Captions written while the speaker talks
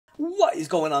What is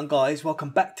going on, guys?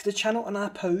 Welcome back to the channel and I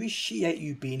appreciate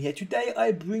you being here. Today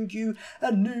I bring you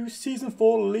a new Season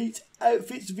 4 Elite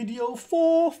outfits video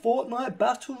for Fortnite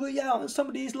Battle Royale, and some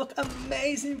of these look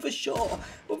amazing for sure.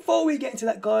 Before we get into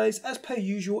that, guys, as per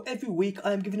usual, every week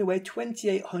I am giving away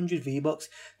 2,800 V-Bucks.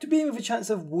 To be in with a chance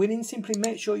of winning, simply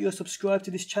make sure you're subscribed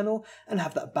to this channel and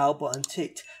have that bell button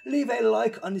ticked. Leave a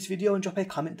like on this video and drop a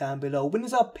comment down below.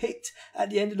 Winners are picked at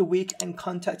the end of the week and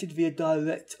contacted via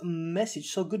direct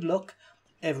message, so good luck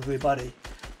everybody.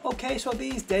 Okay, so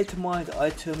these data mined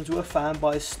items were found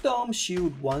by Storm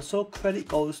Shield 1, so credit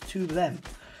goes to them.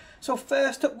 So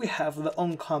first up we have the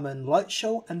uncommon light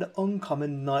show and the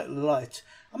uncommon night light.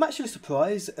 I'm actually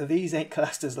surprised these ain't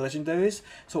classed as legendaries,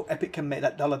 so Epic can make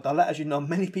that dollar. As you know,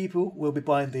 many people will be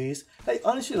buying these. They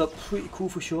honestly look pretty cool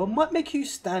for sure. Might make you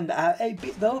stand out a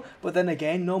bit though, but then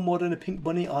again, no more than a pink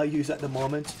bunny I use at the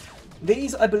moment.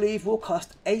 These I believe will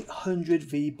cost 800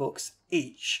 V-Bucks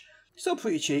each, so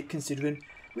pretty cheap considering.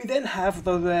 We then have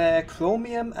the rare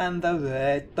chromium and the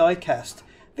rare diecast.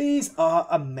 These are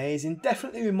amazing,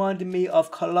 definitely reminding me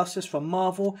of Colossus from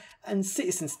Marvel and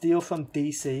Citizen Steel from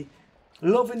DC.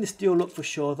 Loving the steel look for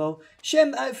sure though.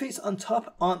 Shame the outfits on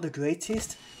top aren't the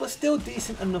greatest, but still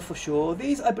decent enough for sure.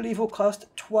 These I believe will cost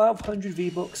 1,200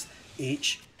 V-Bucks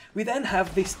each. We then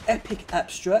have this epic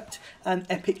abstract and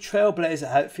epic trailblazer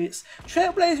outfits.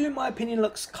 Trailblazer in my opinion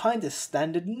looks kind of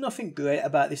standard, nothing great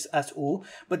about this at all,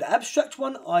 but the abstract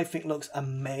one I think looks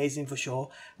amazing for sure.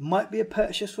 Might be a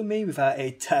purchase for me without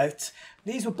a doubt.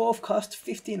 These will both cost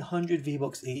 1,500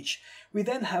 V-Bucks each. We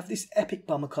then have this epic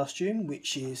bomber costume,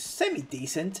 which is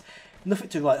semi-decent. Nothing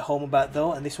to write home about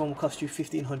though, and this one will cost you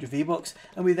 1,500 V-Bucks.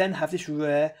 And we then have this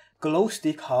rare glow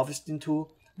stick harvesting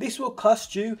tool. This will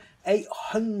cost you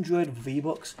 800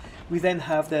 V-Bucks. We then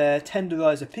have the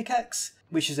Tenderizer pickaxe,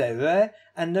 which is a rare,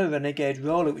 and the Renegade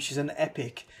roller, which is an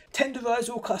epic. Tenderizer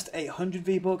will cost 800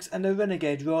 V-Bucks and the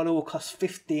Renegade roller will cost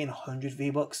 1,500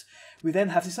 V-Bucks. We then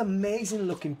have this amazing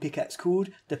looking pickaxe called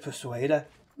the Persuader,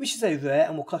 which is a rare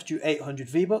and will cost you 800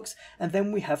 V-Bucks. And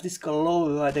then we have this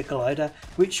Glow Rider glider,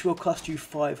 which will cost you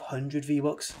 500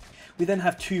 V-Bucks. We then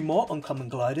have two more uncommon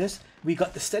gliders. We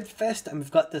got the Steadfast and we've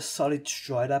got the Solid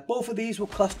Strider. Both of these will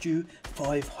cost you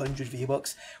 500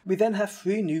 V-Bucks. We then have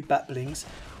three new bat blings.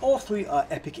 All three are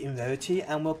epic in rarity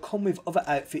and will come with other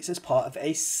outfits as part of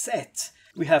a set.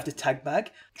 We have the Tag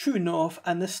Bag, True North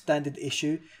and the Standard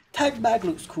Issue. Tag Bag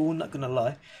looks cool, not gonna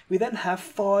lie. We then have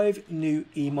 5 new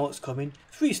emotes coming.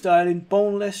 Freestyling,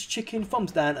 Boneless, Chicken,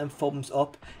 Thumbs Down and Thumbs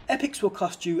Up. Epics will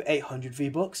cost you 800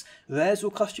 V-Bucks, Rares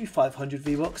will cost you 500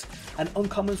 V-Bucks and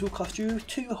Uncommons will cost you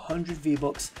 200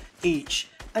 V-Bucks each.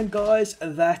 And guys,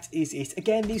 that is it.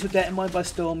 Again, these were data mined by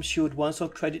Storm Shield 1, so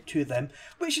credit to them.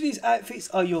 Which of these outfits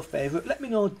are your favourite? Let me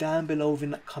know down below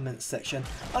in that comment section.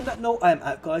 On that note, I am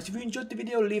out, guys. If you enjoyed the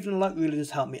video, leaving a like really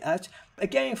does help me out.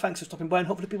 Again, thanks for stopping by and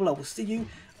hopefully people I will see you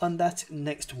on that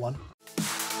next one.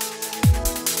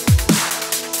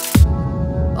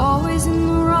 Always in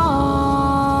the wrong,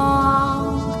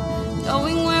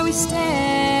 knowing where we stand.